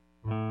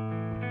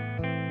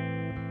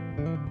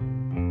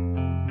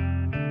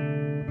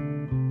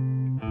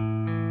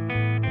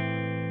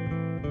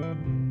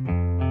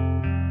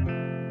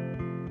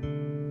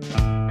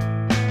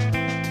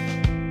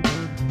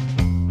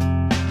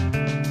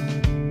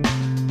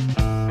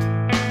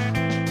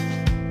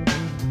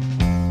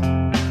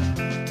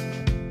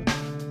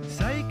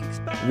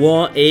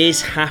What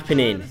is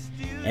happening,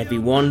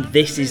 everyone?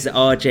 This is the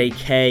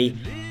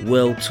RJK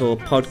World Tour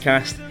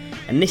podcast,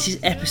 and this is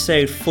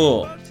episode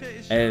 4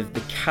 of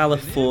the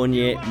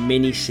California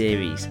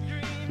mini-series.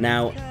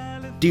 Now,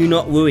 do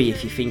not worry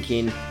if you're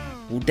thinking,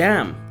 well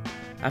damn,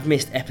 I've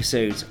missed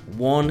episodes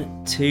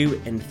 1,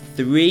 2 and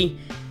 3.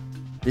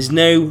 There's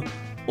no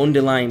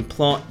underlying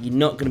plot, you're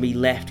not going to be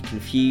left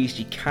confused.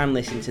 You can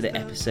listen to the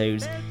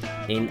episodes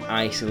in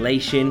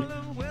isolation.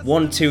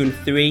 1, 2 and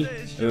 3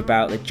 are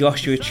about the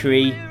Joshua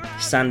Tree,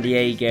 San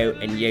Diego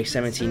and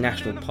Yosemite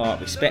National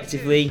Park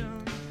respectively.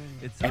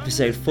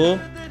 Episode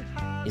 4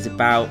 is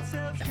about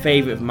a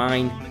favourite of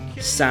mine,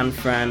 San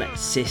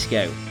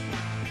Francisco.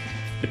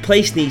 The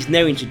place needs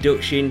no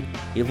introduction,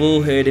 you've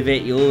all heard of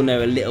it, you all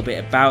know a little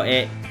bit about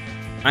it.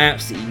 I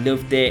absolutely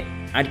loved it,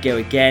 I'd go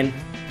again.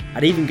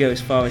 I'd even go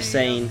as far as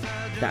saying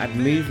that I'd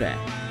move there.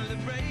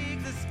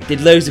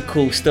 Did loads of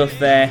cool stuff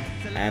there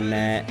and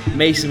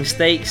made some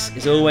mistakes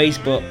as always,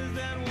 but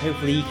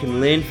hopefully you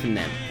can learn from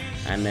them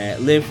and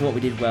learn from what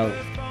we did well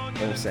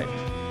also.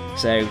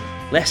 So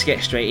let's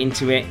get straight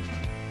into it.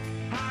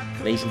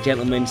 Ladies and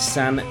gentlemen,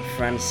 San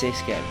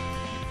Francisco.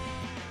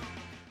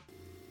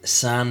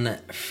 San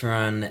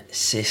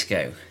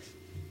Francisco.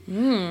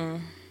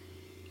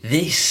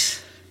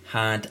 This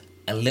had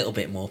a little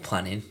bit more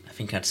planning. I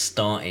think I'd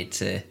started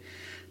to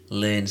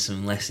learn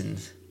some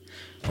lessons.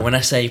 And when I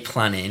say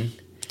planning,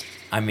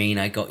 I mean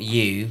I got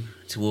you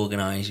to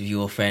organise with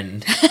your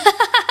friend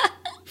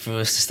for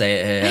us to stay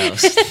at her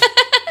house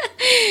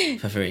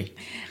for free.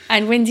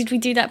 And when did we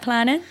do that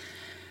planning?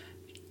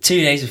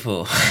 2 days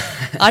before.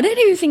 I don't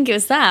even think it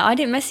was that. I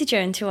didn't message her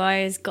until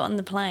I got on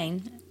the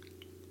plane.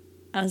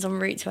 I was en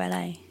route to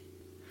LA.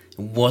 It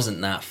wasn't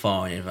that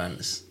far in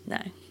advance. No.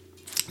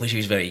 But she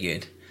was very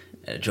good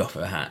at a drop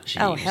of a hat. She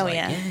Oh, was hell like,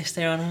 yeah. Yeah,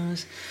 stay on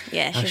ours.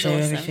 Yeah, I'll she's show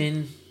you awesome.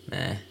 everything.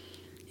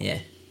 Yeah.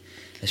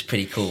 It's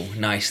pretty cool.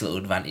 Nice little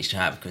advantage to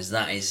have because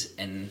that is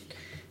an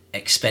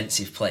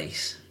expensive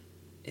place.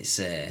 It's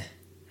a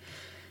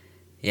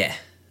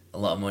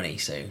lot of money,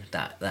 so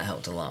that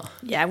helped a lot.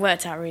 Yeah, it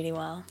worked out really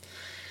well.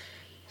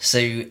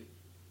 So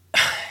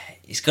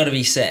it's got to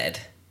be said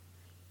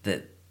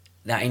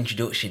that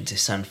introduction to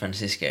San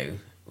Francisco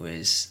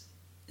was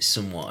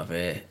somewhat of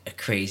a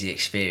crazy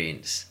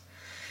experience.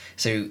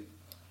 So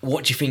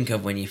what do you think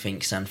of when you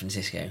think San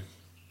Francisco?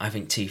 I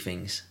think 2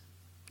 things.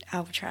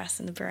 Albatross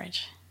and the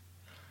bridge.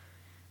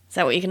 Is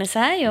that what you're going to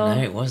say? Or?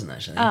 No, it wasn't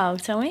actually. Oh,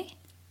 tell me.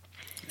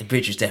 The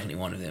bridge was definitely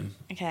one of them.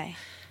 Okay.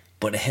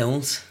 But the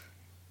hills?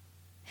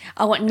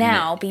 Oh, what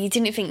now? But you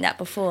didn't think that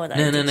before, though,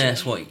 No, did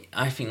you?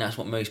 I think that's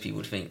what most people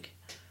would think.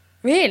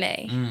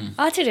 Really?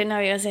 I didn't know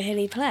it was a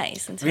hilly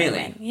place until I Really?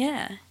 went.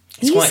 Yeah.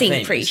 It's You quite seemed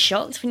famous. pretty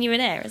shocked when you were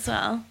there as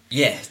well.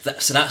 Yeah,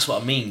 so that's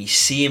what I mean. You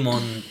see him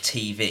on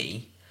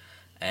TV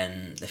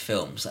and the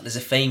films. Like, there's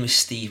a famous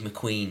Steve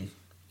McQueen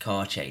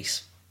car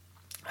chase.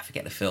 I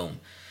forget the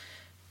film,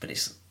 but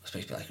it's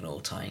supposed to be like an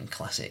all-time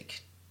classic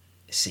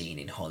scene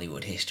in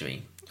Hollywood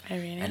history. Oh,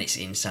 really? And it's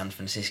in San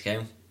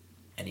Francisco,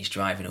 and he's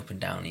driving up and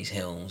down these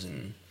hills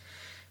and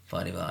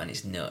blah, blah, blah, and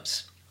it's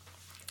nuts.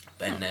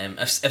 And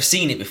I've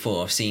seen it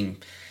before. I've seen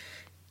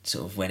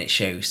sort of when it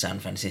shows San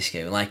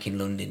Francisco, like in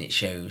London it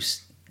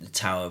shows the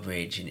Tower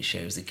Bridge and it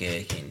shows the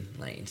Gherkin.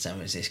 Like in San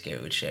Francisco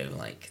it would show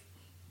like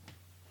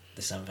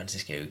the San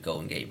Francisco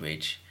Golden Gate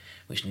Bridge,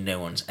 which no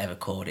one's ever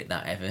called it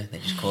that ever. They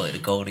just call it the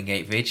Golden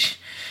Gate Bridge.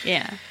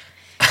 Yeah.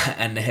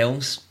 And the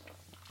hills.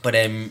 But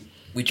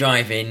we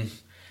drive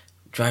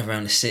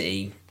around the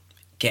city,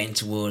 getting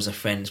towards a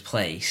friend's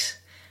place,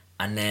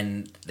 and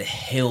then the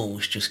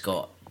hills just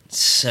got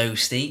so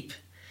steep.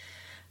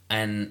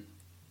 And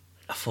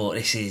I thought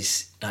this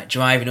is, like,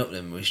 driving up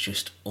them was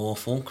just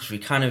awful, because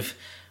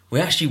we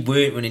actually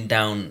weren't running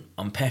down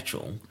on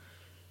petrol,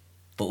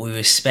 but we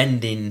were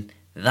spending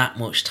that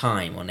much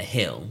time on a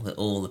hill that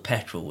all the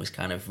petrol was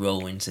kind of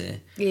rolling to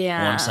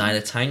one side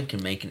of the tank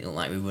and making it look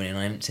like we were running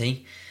on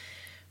empty.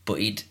 But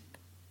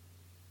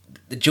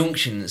the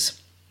junctions,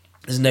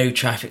 there's no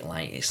traffic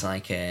light. It's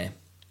like the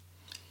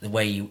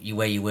way you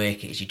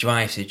work it is you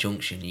drive to the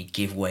junction, you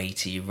give way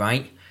to your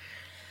right,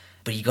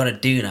 but you got to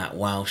do that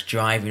whilst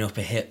driving up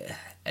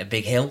a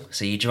big hill.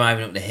 So you're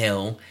driving up the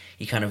hill,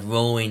 you kind of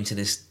roll into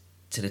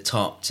to the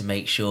top to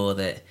make sure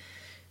that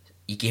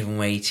you're giving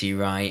way to your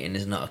right and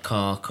there's not a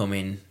car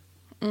coming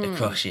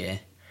across you.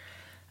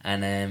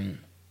 And have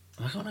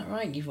I got that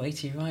right? Give way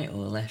to your right or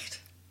left?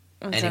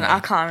 Anyway, I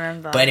can't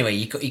remember. But anyway,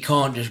 you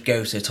can't just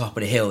go to the top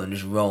of the hill and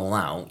just roll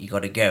out. You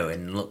got to go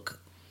and look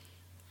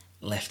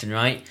left and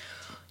right.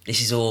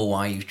 This is all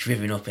while you've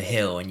driven up a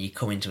hill and you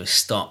come into a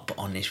stop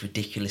on this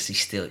ridiculously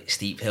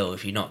steep hill.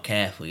 If you're not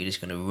careful, you're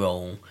just going to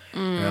roll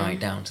right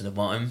down to the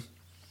bottom.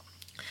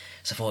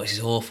 So I thought, this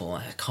is awful.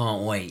 I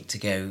can't wait to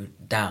go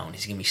down.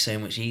 It's going to be so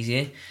much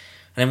easier. And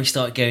then we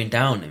started going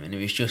down them and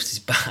it was just as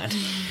bad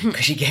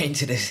because you get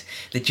into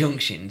the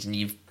junctions and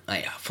you've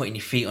like putting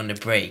your feet on the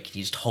brake and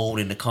you're just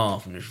holding the car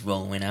from just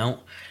rolling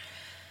out.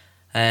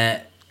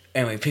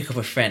 Anyway, pick up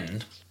a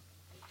friend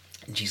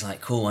and she's like,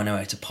 cool, I know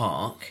how to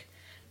park.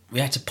 we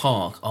had to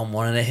park on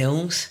one of the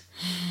hills,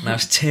 and I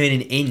was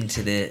turning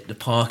into the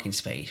parking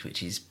space,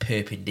 which is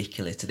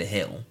perpendicular to the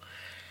hill.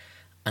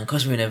 And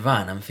because we're in a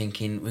van, I'm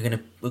thinking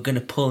we're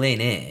gonna pull in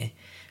here,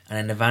 and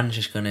then the van's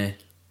just gonna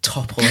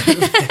topple over.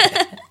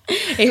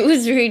 It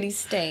was really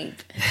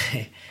steep.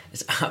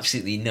 It's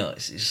absolutely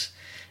nuts. It's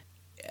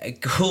a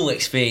cool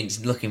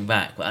experience looking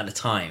back, but at the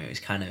time it was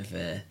kind of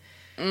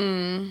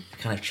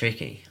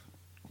tricky.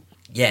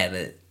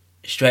 Yeah,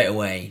 straight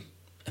away,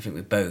 I think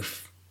we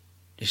both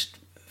just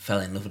fell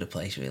in love with the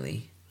place,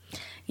 really.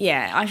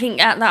 Yeah, I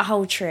think at that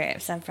whole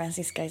trip, San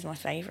Francisco is my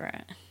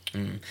favourite.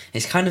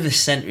 It's kind of the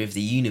centre of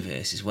the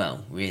universe as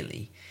well,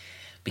 really.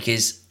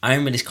 Because I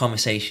remember this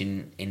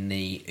conversation in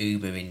the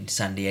Uber in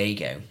San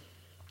Diego.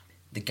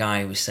 The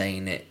guy was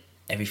saying that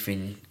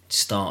everything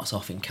starts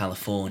off in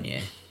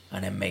California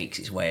and then makes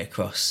its way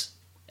across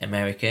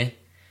America.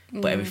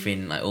 But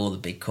everything, like all the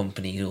big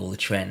companies, all the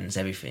trends,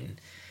 everything,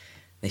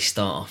 they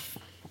start off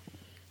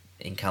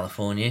in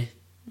California.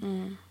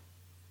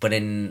 But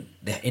in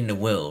the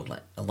world,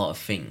 like a lot of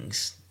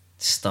things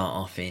start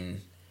off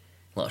in,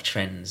 a lot of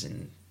trends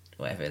and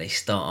whatever, they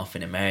start off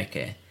in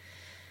America,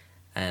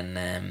 and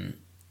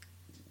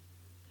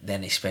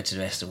then they spread to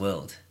the rest of the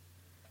world.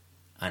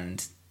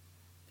 And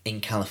in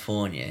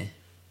California,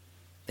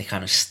 they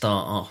kind of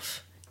start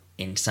off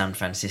in San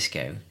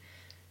Francisco,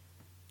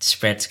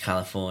 spread to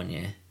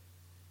California,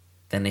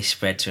 then they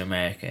spread to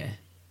America.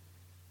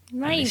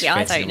 Maybe,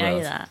 I don't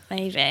know that.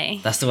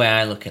 Maybe. That's the way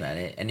I look at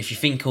it. And if you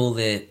think all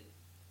the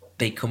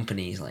big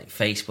companies like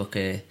Facebook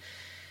are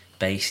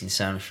based in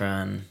San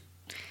Fran,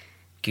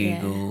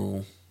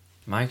 Google,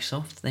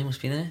 Microsoft, they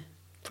must be there.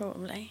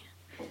 Probably.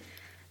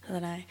 I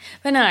don't know.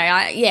 But no,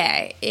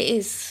 it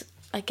is.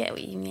 I get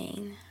what you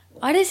mean.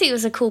 I just think it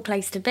was a cool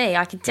place to be.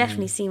 I could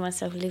definitely see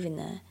myself living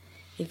there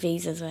if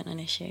visas weren't an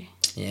issue.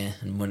 Yeah,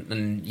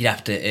 and you'd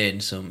have to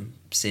earn some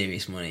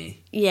serious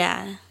money.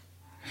 Yeah.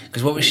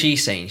 Because what was she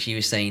saying? She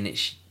was saying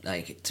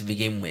that, to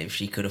begin with,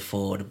 she could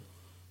afford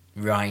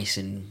rice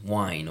and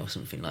wine or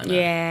something like that.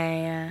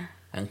 Yeah.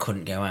 And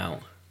couldn't go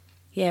out.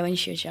 Yeah, when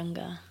she was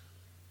younger.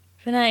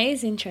 But no, it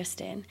is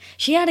interesting.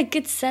 She had a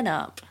good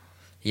setup.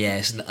 Yeah,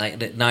 it's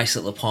like a nice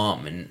little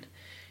apartment,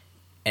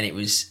 and it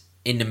was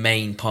in the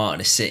main part of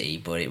the city,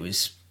 but it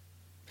was...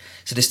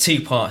 So there's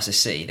two parts of the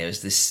city. There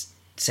was this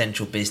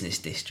central business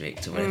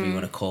district, or whatever you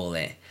want to call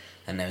it,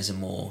 and there was a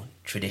more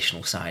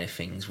traditional side of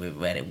things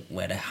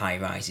where the high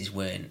rises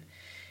weren't,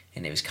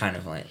 and it was kind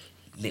of like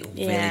little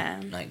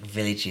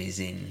villages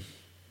in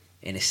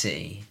a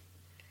city,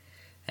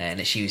 and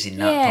that she was in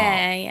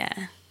that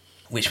part,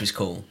 which was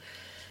cool.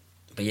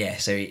 But yeah,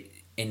 so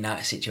in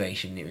that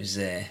situation, it was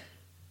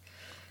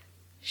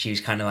she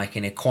was kind of like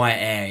in a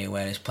quiet area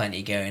where there's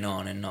plenty going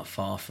on and not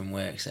far from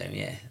work. So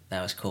yeah,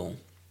 that was cool.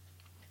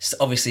 So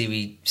obviously,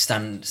 we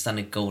stand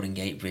at Golden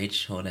Gate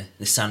Bridge, or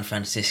the San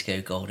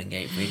Francisco Golden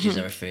Gate Bridge, as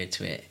I referred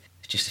to it,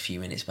 just a few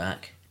minutes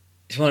back.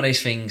 It's one of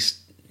those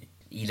things,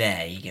 you're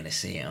there, you're going to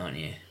see it, aren't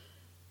you?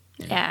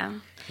 Yeah.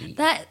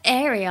 That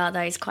area,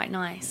 though, is quite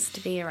nice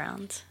to be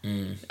around.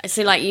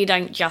 So, you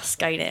don't just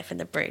go there for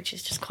the bridge.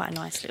 It's just quite a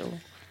nice little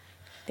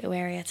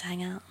area to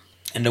hang out.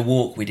 And the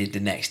walk we did the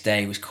next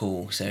day was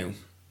cool. So,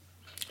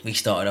 we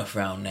started off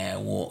around there,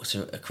 walked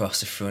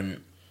across the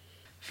front.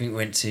 I think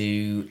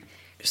we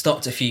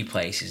stopped a few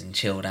places and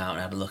chilled out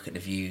and had a look at the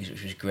views,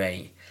 which was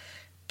great.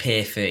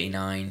 Pier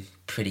 39,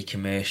 pretty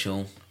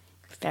commercial.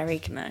 Very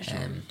commercial.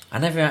 I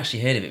never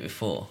actually heard of it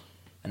before.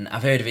 And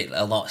I've heard of it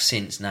a lot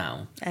since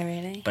now. Oh,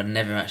 really? But I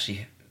never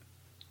actually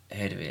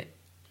heard of it.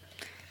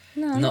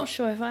 No, I'm not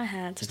sure if I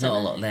had. There's not a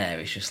lot there.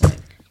 It's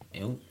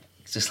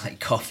just like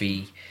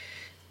coffee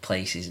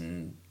places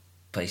and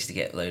places to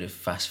get a load of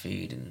fast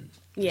food and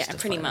stuff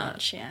pretty like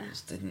much, that. yeah. I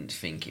just didn't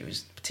think it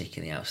was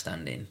particularly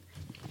outstanding.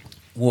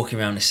 Walking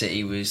around the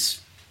city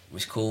was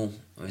cool.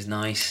 It was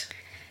nice.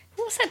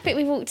 What's that bit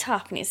we walked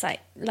up and it's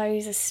like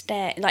loads of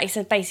stairs? Like,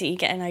 so basically you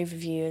get an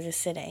overview of the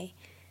city.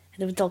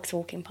 There were dogs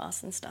walking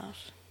past and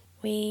stuff.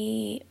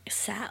 We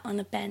sat on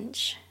a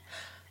bench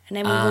and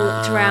then we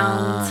walked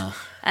around,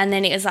 and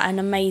then it was like an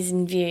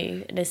amazing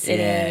view of the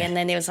city, and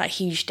then there was like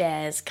huge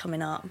stairs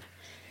coming up.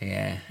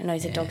 Yeah. And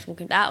loads of dogs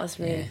walking. That was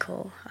really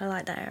cool. I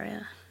like that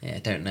area. Yeah, I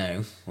don't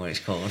know what it's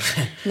called.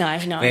 No, I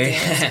have no idea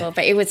what it's called,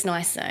 but it was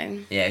nice though.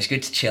 Yeah, it's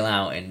good to chill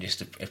out and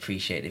just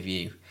appreciate the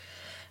view.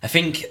 I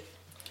think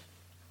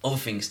other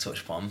things to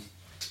touch upon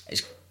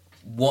is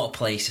what a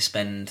place to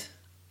spend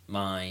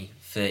my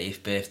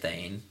 30th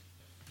birthday in.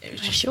 It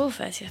was It's your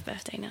 30th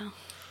birthday now.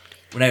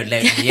 Well, no,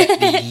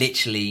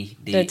 literally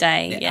the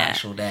day, the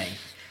actual day.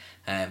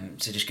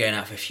 So just going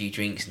out for a few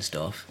drinks and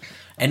stuff.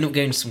 Ended up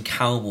going to some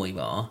cowboy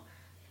bar,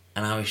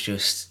 and I was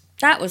just...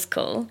 That was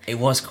cool. It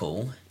was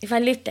cool. If I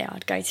lived there,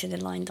 I'd go to the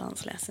line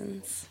dance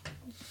lessons.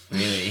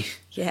 Really?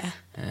 Yeah.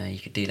 You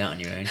could do that on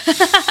your own.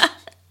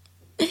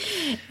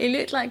 It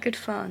looked like good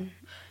fun.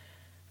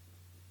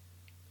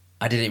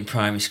 I did it in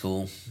primary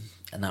school,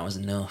 and that was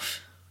enough.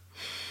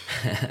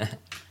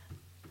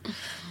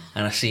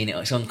 And I've seen it.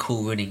 It's on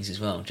Cool Runnings as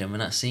well. Do you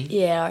remember that scene?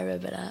 Yeah, I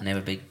remember that. And they have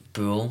a big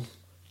brawl.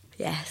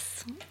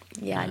 Yes.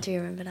 Yeah, I do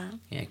remember that.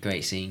 Yeah,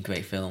 great scene,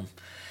 great film.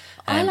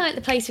 I like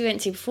the place we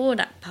went to before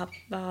that pub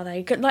bar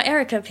though. Like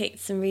Erica picked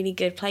some really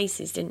good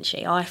places, didn't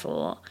she? I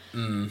thought.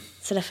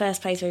 So the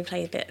first place where we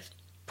played a bit of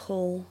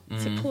pool.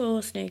 Is it pool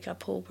or snooker?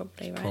 Pool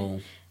probably, right?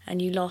 Pool.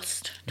 And you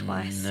lost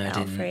twice No, I out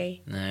of didn't.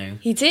 3. No.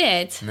 You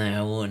did? No,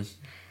 I won.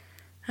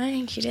 I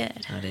think you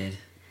did. I did.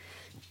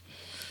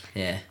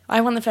 Yeah.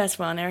 I won the first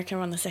one, Erica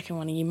won the second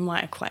one, and you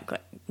might have quite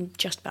got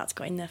just about to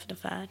got in there for the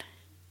third.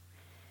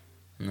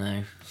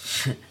 No.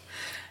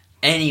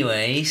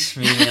 Anyways,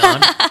 moving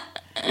on.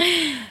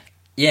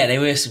 Yeah,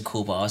 there were some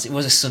cool bars. It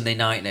was a Sunday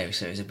night though,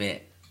 so it was a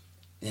bit.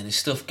 There's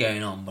stuff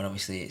going on, but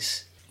obviously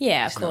it's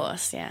Yeah, of not-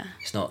 course, yeah.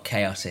 it's not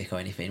chaotic or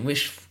anything.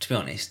 Which, to be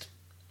honest,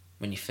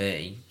 when you're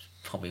 30,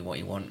 probably what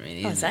you want, really.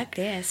 Isn't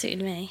Exactly, yeah, it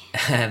suited me.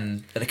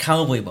 it? But the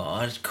cowboy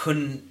bar, I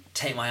couldn't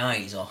take my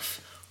eyes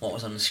off what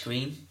was on the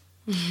screen,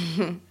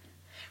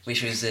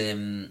 which was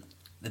the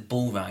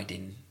bull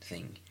riding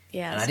thing.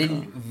 Yeah, and I that's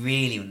didn't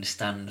really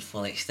understand the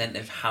full extent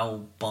of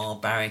how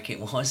barbaric it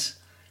was.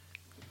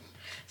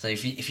 So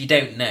if you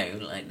don't know,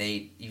 like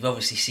you've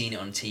obviously seen it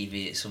on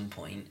TV at some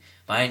point,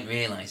 but I didn't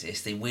realise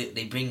this. They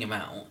bring him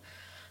out,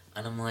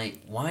 and I'm like,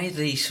 why do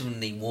they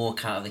suddenly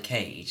walk out of the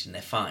cage and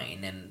they're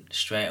fine, and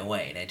straight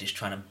away they're just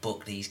trying to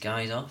buck these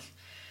guys off,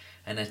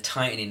 and they're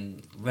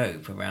tightening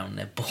rope around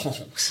their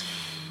balls.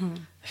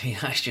 I mean,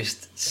 that's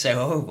just so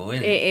horrible,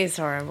 isn't it? It is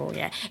horrible,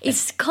 yeah.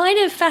 It's kind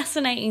of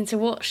fascinating to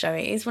watch, though.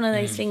 It is one of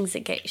those things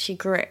that gets you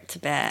gripped a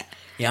bit.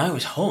 Yeah, I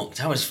was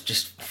hooked. I was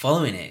just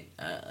following it.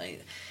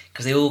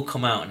 Because they all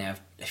come out and they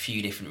have a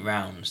few different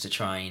rounds to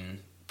try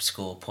and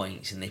score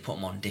points, and they put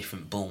them on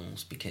different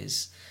bulls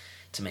because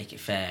to make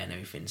it fair and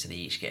everything, so they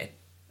each get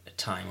a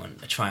try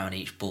on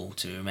each bull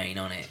to remain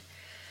on it.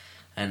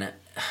 And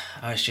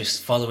I was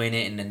just following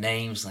it, and the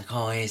names, like,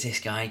 oh, here's this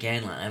guy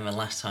again. Like, I remember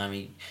last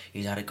time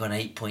he's had it gone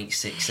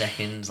 8.6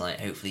 seconds. Like,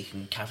 hopefully he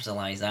can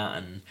capitalise that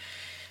and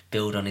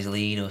build on his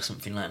lead or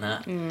something like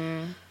that.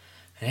 And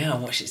yeah, I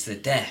watched it to the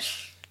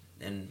death,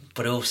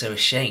 but also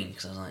ashamed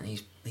because I was like,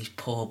 these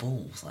poor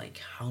bulls.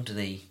 Like, how do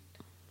they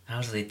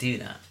do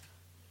that?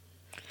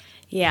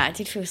 Yeah, I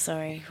did feel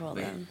sorry for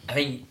them. I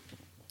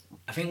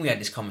think we had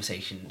this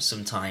conversation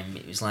sometime.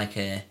 It was like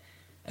a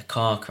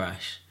car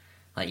crash.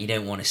 Like, you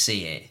don't want to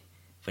see it,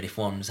 but if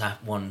one's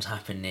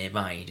happened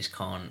nearby, you just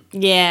can't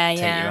take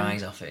your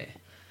eyes off it.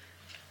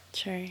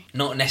 True.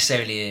 Not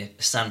necessarily a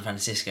San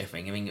Francisco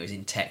thing. I think it was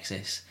in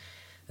Texas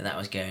that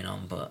was going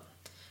on, but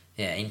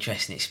yeah,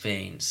 interesting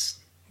experience.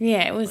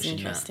 Yeah, it was watching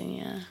interesting,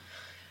 yeah.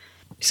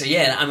 So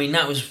yeah, I mean,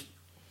 that was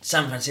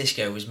San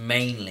Francisco was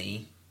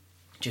mainly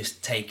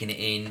just taking it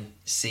in,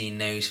 seeing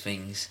those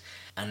things,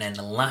 and then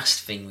the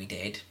last thing we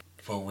did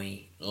before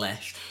we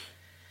left,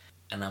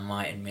 and I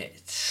might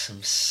admit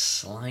some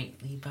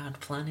slightly bad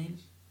planning.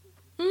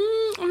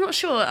 I'm not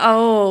sure.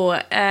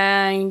 Oh,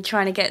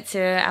 trying to get to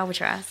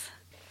Alcatraz.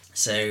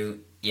 So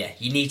yeah,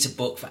 you need to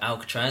book for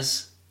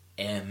Alcatraz.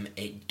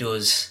 It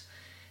does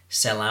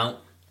sell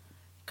out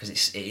because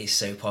it is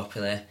so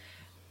popular.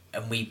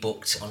 And we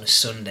booked on a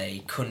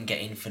Sunday, couldn't get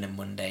in for the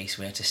Monday,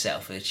 so we had to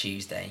settle for the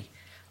Tuesday.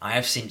 I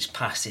have since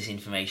passed this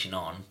information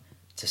on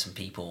to some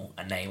people,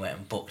 and they went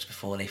and booked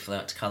before they flew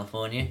out to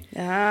California.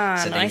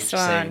 Ah, nice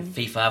one. So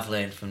people have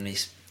learned from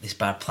this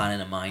bad planning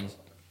of mine.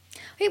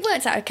 It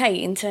worked out okay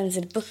in terms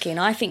of the booking.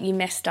 I think you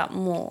messed up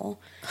more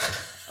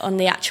on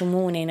the actual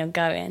morning of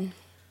going.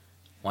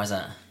 Why's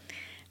that?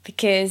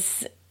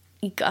 Because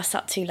you got us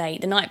up too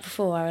late. The night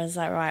before, I was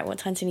like, right, what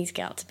time do we need to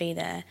get up to be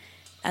there?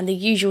 And the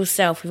usual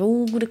self, with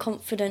all the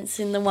confidence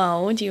in the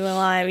world, you were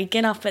like, we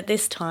get up at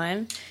this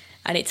time,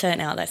 and it turned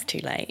out that's too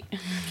late.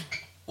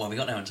 Well, we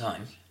got there on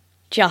time.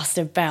 Just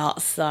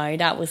about, so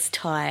that was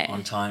tight.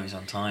 On time is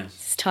on time.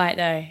 It's tight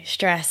though.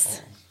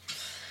 Stress.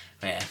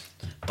 Yeah.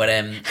 But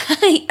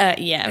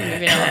yeah,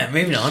 moving on.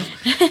 moving on.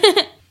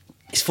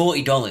 It's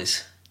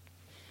 $40,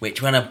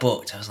 which when I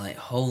booked, I was like,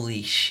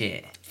 holy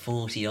shit,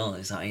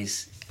 $40, that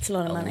is It's a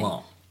lot of money.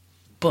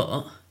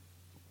 But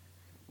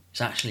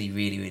it's actually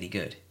really, really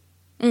good.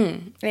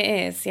 It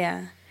is,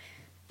 yeah.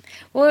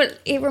 Well,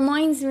 it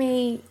reminds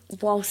me,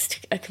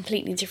 whilst a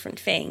completely different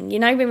thing. You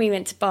know, when we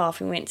went to Bath,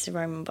 we went to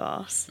Roman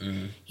baths.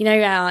 You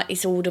know how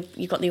it's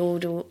you got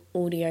the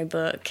audio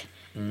book,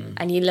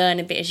 and you learn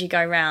a bit as you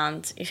go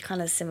round. It's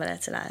kind of similar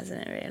to that, isn't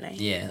it? Really?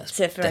 Yeah, that's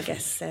Except for definitely. I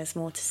guess there's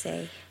more to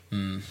see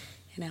in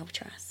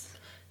Alcatraz.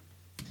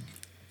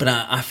 But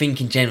I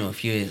think in general,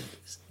 if you're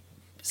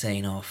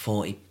saying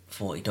 $40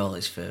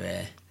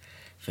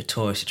 for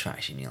tourist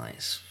attraction, you're like,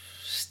 it's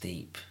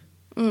steep.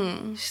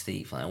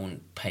 Steep. Like, I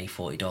wouldn't pay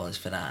 $40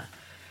 for that.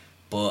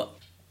 But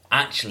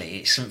actually,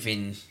 it's something.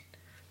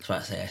 I was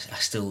about to say, I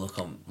still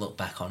look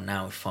back on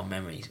now with fond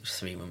memories. It was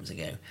 3 months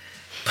ago,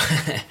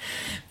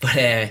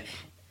 but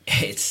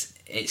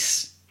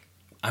it's.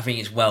 I think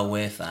it's well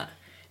worth that.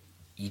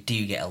 You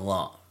do get a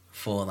lot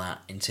for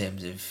that in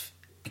terms of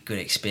a good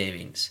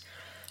experience.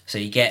 So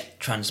you get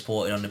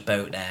transported on the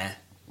boat there.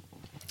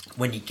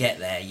 When you get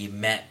there, you're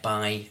met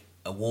by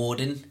a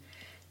warden,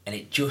 and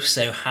it just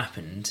so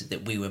happened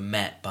that we were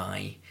met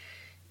by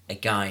a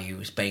guy who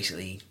was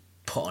basically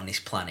put on this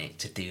planet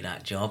to do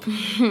that job.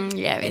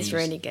 Yeah, it was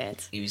really good.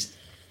 He was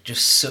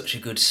just such a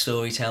good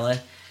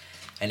storyteller,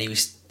 and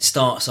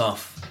starts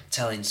off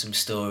telling some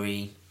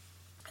story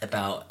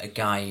about a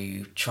guy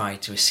who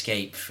tried to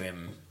escape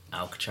from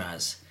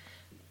Alcatraz.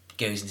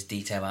 Goes into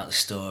detail about the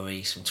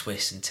story, some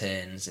twists and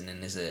turns, and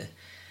then there's a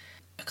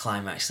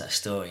climax to that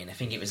story. And I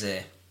think it was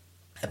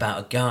about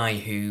a guy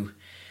who,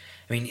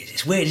 I mean,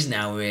 it's weird, isn't it,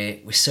 how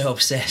we're so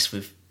obsessed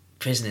with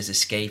prisoners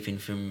escaping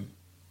from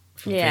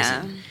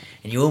prison,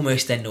 and you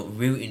almost end up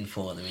rooting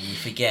for them, and you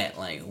forget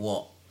like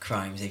what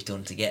crimes they've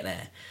done to get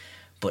there.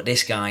 But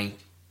this guy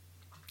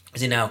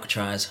was in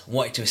Alcatraz,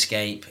 wanted to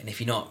escape, and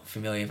if you're not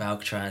familiar with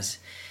Alcatraz,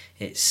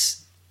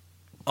 it's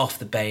off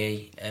the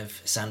bay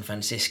of San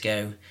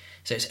Francisco,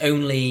 so it's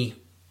only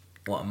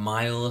a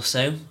mile or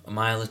so, a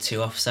mile or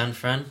two off San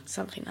Fran,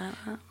 something like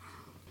that,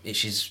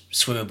 which is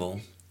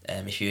swimmable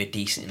if you're a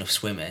decent enough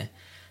swimmer.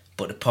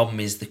 But the problem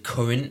is the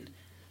current,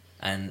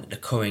 and the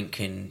current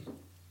can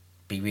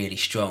be really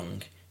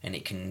strong, and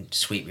it can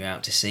sweep you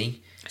out to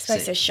sea. I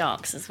suppose there's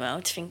sharks as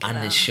well to think about.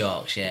 And there's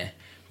sharks, yeah,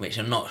 which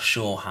I'm not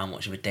sure how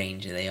much of a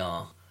danger they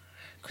are,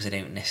 because they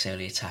don't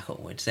necessarily attack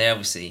upwards. They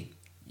obviously,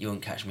 you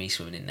won't catch me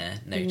swimming in there,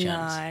 no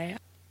chance.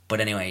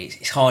 But anyway,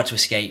 it's hard to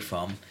escape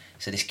from.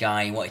 So this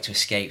guy wanted to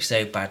escape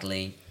so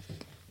badly,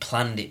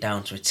 planned it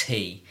down to a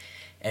T,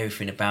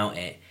 everything about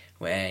it,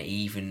 where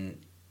he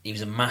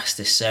was a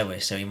master sewer,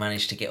 so he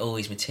managed to get all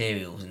these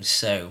materials and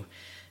sew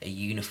a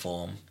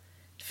uniform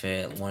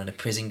for one of the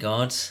prison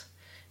guards,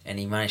 and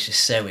he managed to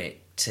sew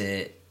it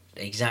to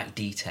exact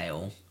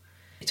detail.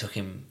 It took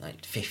him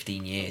like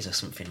 15 years or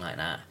something like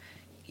that.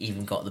 He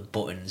even got the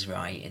buttons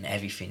right and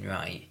everything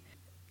right.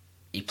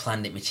 He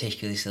planned it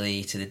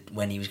meticulously to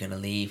when he was going to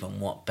leave, on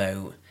what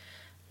boat,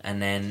 and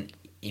then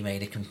he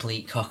made a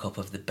complete cock-up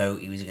of the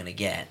boat he was going to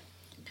get,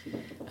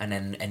 and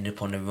then ended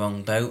up on the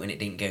wrong boat, and it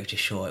didn't go to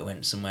shore, it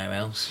went somewhere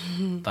else.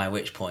 By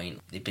which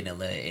point they'd been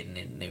alerted,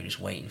 and they were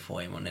just waiting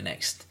for him on the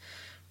next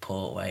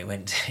port where he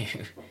went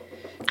to.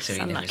 So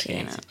he never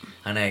escaped.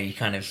 I know, you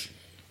kind of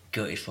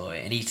gutted for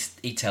it, and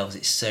he tells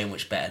it so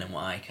much better than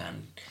what I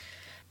can.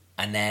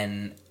 And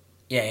then,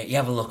 yeah, you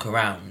have a look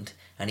around,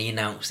 and he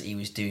announced that he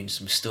was doing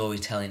some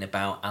storytelling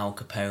about Al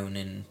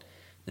Capone and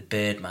the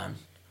Birdman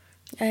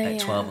at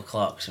 12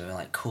 o'clock. So we were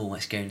like, cool,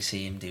 let's go and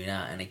see him do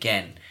that. And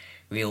again,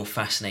 real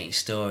fascinating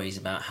stories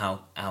about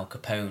how Al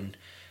Capone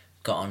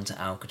got onto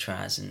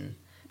Alcatraz, and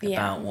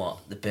about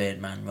what the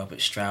Birdman, Robert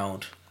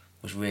Stroud,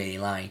 was really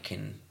like,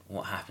 and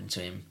what happened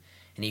to him.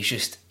 And he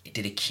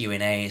did a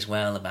Q&A as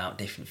well about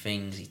different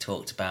things. He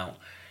talked about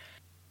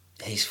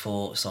his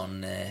thoughts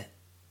on the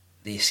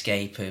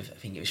escape of, I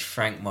think it was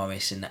Frank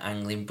Morris and the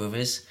Anglin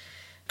brothers,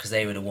 because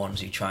they were the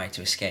ones who tried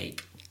to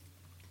escape,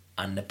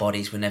 and the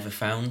bodies were never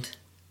found.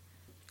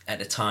 At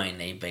the time,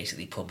 they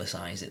basically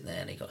publicised it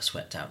there, they got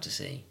swept out to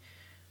sea,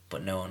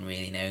 but no one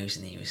really knows.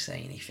 And he was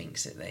saying he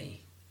thinks that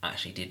they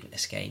actually did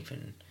escape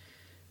and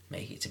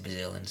make it to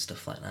Brazil and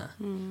stuff like that.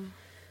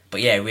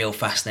 But yeah, real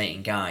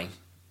fascinating guy.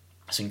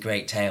 Some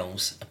great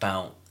tales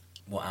about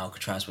what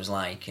Alcatraz was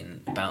like,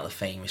 and about the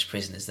famous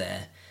prisoners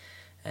there.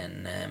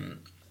 And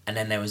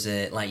then there was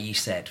like you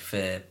said,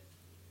 for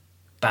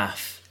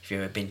Bath, if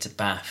you've ever been to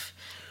Bath,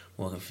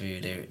 walking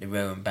through the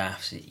Rowan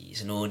Baths,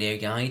 it's an audio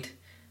guide,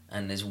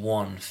 and there's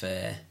one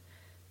for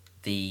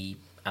the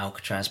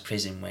Alcatraz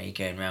prison where you're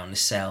going around the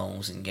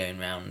cells and going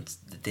around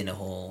the dinner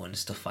hall and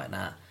stuff like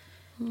that.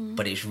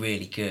 But it's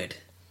really good.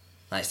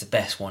 Like, it's the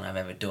best one I've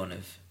ever done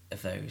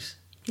of those.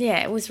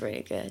 Yeah, it was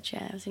really good.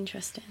 Yeah, it was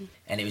interesting.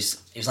 And it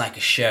was like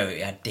a show.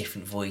 It had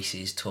different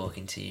voices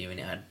talking to you, and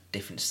it had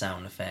different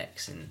sound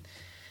effects, and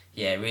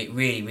yeah,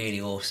 really, really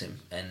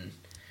awesome. And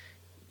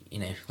you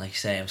know, like I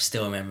say, I'm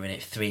still remembering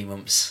it 3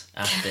 months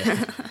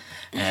after.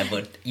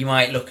 But you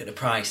might look at the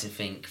price and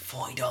think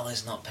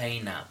 $40, not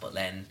paying that, but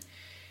then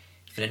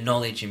for the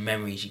knowledge and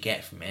memories you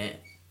get from it,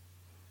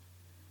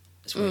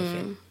 it's worth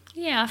it.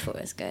 Yeah, I thought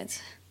it was good.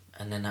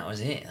 And then that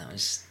was it.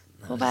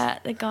 What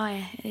about the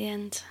guy at the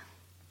end?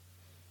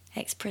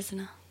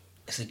 Ex-prisoner.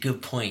 It's a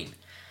good point.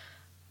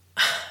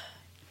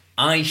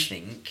 I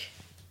think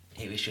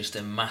it was just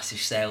a massive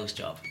sales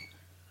job.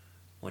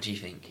 What do you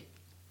think?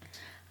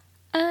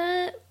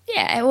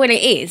 Yeah, well,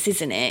 it is,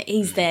 isn't it?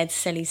 He's there to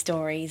sell his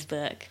story, his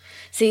book.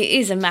 So it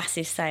is a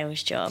massive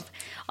sales job.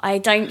 I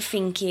don't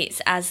think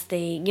it's as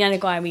the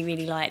guy we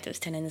really liked that was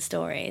telling the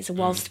stories,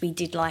 whilst we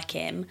did like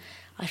him,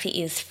 I think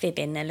he was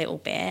fibbing a little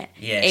bit.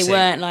 Yeah, it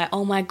weren't like,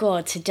 oh my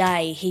God,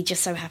 today he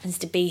just so happens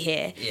to be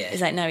here. Yeah.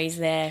 It's like, no, he's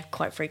there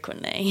quite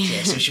frequently.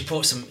 Yeah, so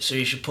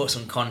you should put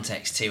some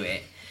context to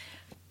it.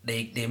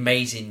 The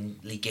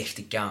amazingly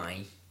gifted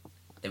guy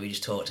that we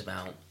just talked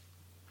about,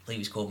 I believe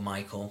he's called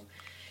Michael,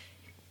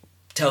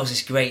 tells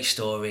this great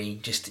story,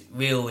 just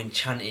real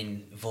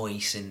enchanting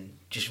voice and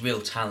just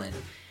real talent.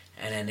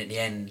 And then at the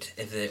end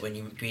of when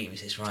you greet him, he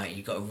says, right,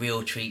 you've got a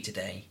real treat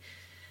today.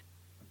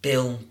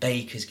 Bill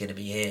Baker's going to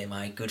be here,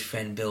 my good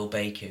friend Bill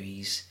Baker.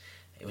 He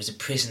was a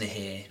prisoner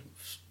here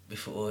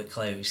before it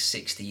closed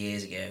 60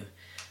 years ago,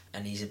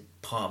 and he's a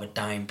part of a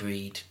dying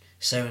breed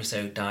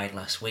so-and-so died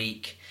last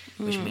week,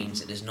 which means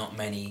that there's not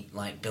many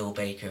like Bill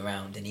Baker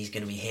around, and he's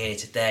going to be here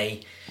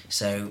today,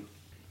 so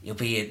you'll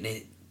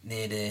be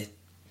near the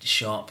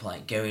shop,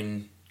 like go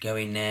in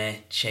there,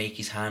 shake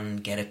his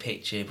hand, get a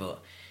picture, but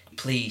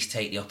please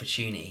take the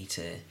opportunity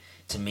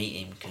to meet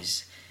him,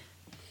 because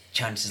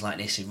chances like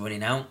this are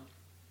running out.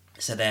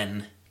 So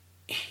then,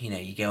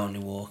 you go on the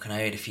walk, and I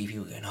heard a few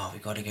people going,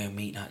 we've got to go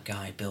meet that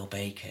guy, Bill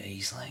Baker.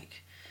 He's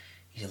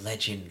a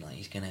legend. Like,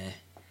 he's gonna,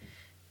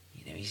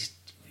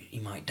 he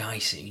might die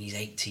soon. He's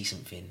 80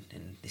 something,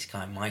 and this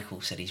guy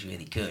Michael said he's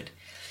really good.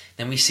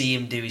 Then we see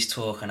him do his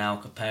talk on Al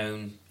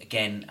Capone,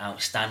 again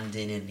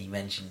outstanding, and he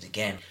mentions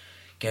again,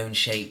 go and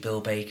shake Bill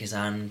Baker's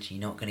hand.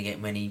 You're not going to get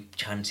many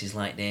chances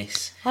like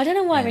this. I don't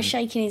know why we're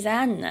shaking his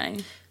hand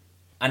though.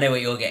 I know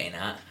what you're getting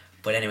at.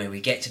 But anyway, we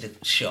get to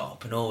the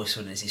shop, and all of a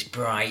sudden there's this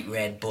bright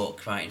red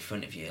book right in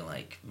front of you,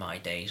 like My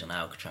Days on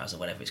Alcatraz or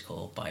whatever it's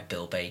called, by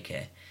Bill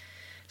Baker.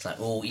 It's like,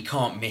 you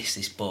can't miss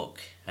this book.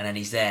 And then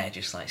he's there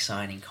just like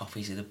signing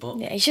copies of the book.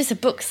 Yeah, it's just a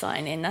book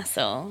signing, that's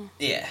all.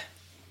 Yeah.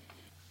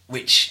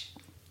 He's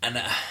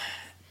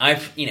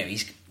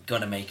got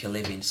to make a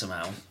living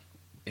somehow.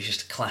 It's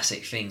just a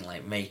classic thing,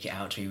 like make it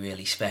out to be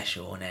really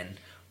special, and then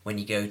when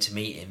you go to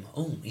meet him,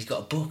 he's got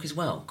a book as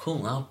well.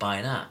 Cool, I'll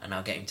buy that, and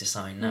I'll get him to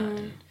sign that.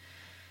 And,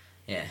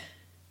 yeah.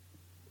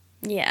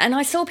 Yeah, and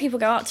I saw people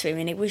go up to him,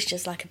 and it was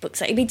just like a book.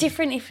 So it'd be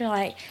different if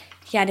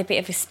he had a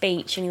bit of a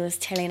speech and he was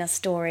telling us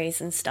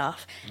stories and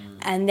stuff,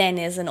 and then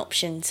there's an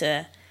option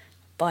to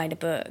buy the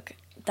book.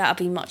 That'd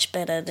be much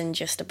better than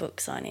just a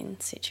book signing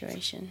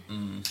situation.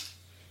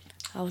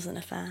 I wasn't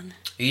a fan.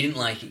 You didn't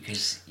like it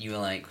because you were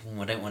like,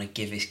 I don't want to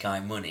give this guy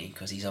money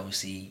because he's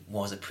obviously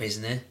was a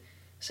prisoner.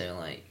 So,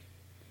 like,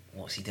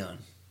 what's he done?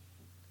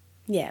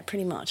 Yeah,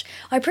 pretty much.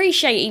 I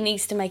appreciate he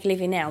needs to make a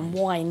living now, and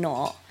why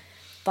not?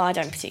 But I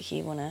don't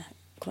particularly want to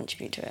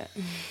contribute to it.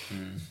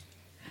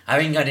 I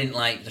think I didn't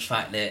like the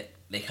fact that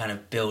they kind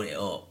of built it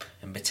up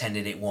and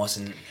pretended it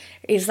wasn't.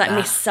 It was like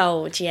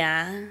missold,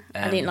 yeah.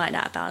 I didn't like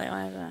that about it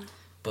either.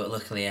 But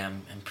luckily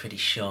I'm pretty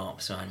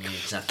sharp, so I knew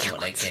exactly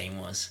what their game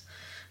was.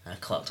 And I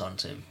clocked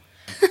onto him.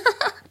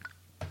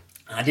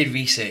 I did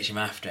research him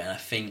after, and I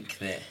think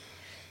that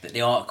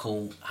the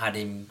article had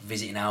him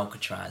visiting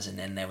Alcatraz, and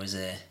then there was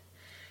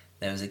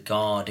a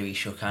guard who he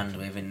shook hands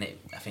with, and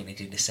I think they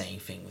did the same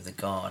thing with the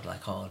guard,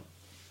 like,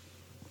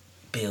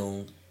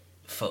 Bill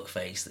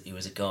fuckface, that he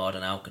was a guard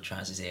on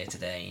Alcatraz is here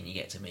today, and you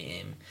get to meet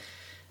him,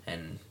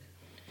 and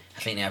I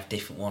think they have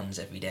different ones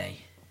every day.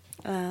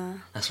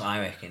 That's what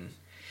I reckon.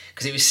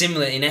 Because it was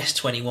similar in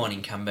S21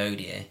 in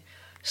Cambodia,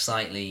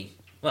 slightly,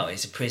 well,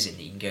 it's a prison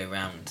that you can go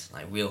around,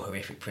 like real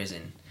horrific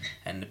prison,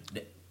 and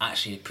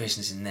actually the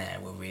prisoners in there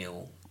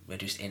were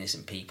just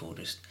innocent people,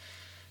 just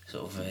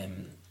sort of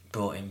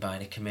brought in by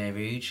the Khmer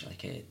Rouge,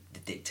 like the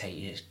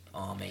dictator's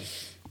army.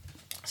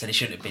 So they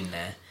shouldn't have been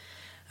there.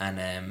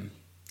 And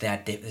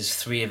there's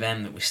 3 of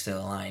them that were still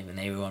alive, and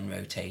they were on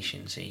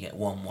rotation. So you get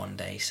one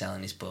day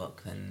selling his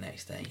book, then the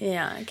next day.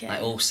 Yeah, okay.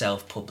 Like all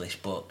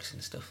self-published books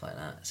and stuff like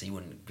that. So you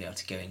wouldn't be able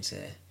to go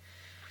into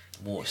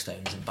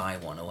Waterstones and buy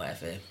one or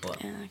whatever.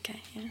 But yeah,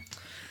 okay, yeah.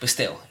 But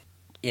still,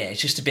 yeah,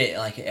 it's just a bit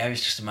like it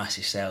was just a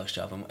massive sales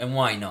job, and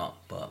why not?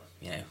 But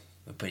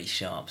we're pretty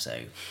sharp, so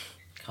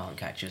can't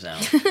catch us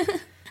out.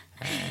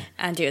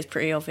 And it was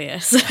pretty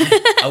obvious.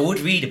 I would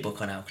read a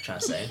book on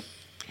Alcatraz though.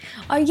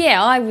 Oh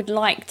yeah, I would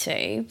like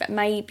to, but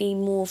maybe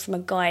more from a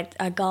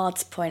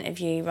guard's point of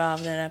view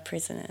rather than a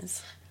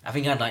prisoner's. I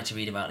think I'd like to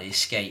read about the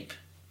escape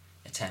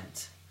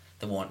attempt,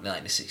 the one,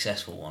 like the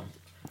successful one.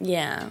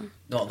 Yeah.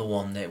 Not the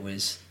one that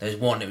was. There was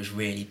one that was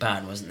really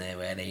bad, wasn't there,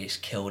 where they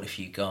just killed a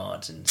few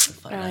guards and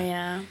stuff like that. Oh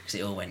yeah. Because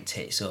it all went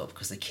tits up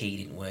because the key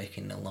didn't work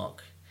in the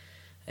lock.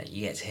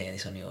 You get to hear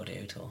this on the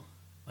audio tour,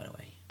 by the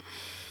way.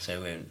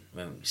 So we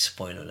won't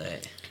spoiler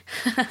alert.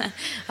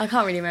 I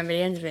can't really remember the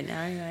end of it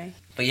now, anyway.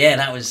 But yeah,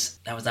 that was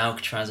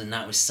Alcatraz, and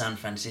that was San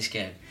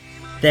Francisco.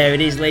 There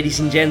it is, ladies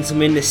and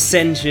gentlemen, the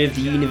centre of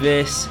the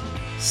universe,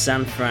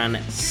 San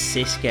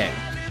Francisco.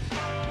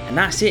 And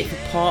that's it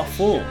for part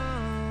 4.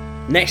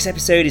 Next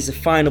episode is the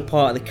final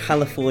part of the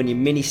California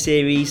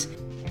mini-series.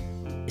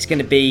 It's going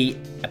to be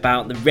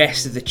about the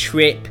rest of the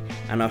trip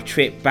and our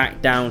trip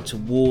back down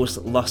towards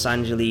Los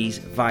Angeles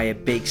via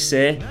Big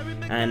Sur.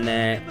 And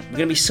we're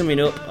going to be summing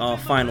up our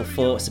final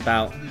thoughts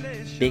about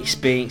the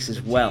experience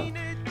as well.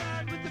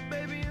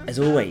 As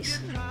always,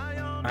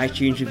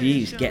 iTunes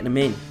reviews, get them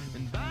in.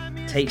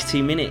 Takes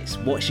 2 minutes,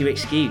 what's your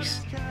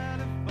excuse?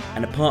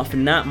 And apart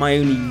from that, my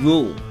only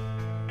rule,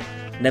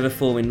 never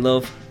fall in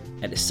love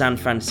at the San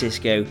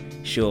Francisco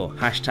shore.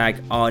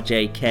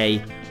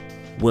 #RJK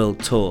World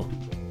Tour.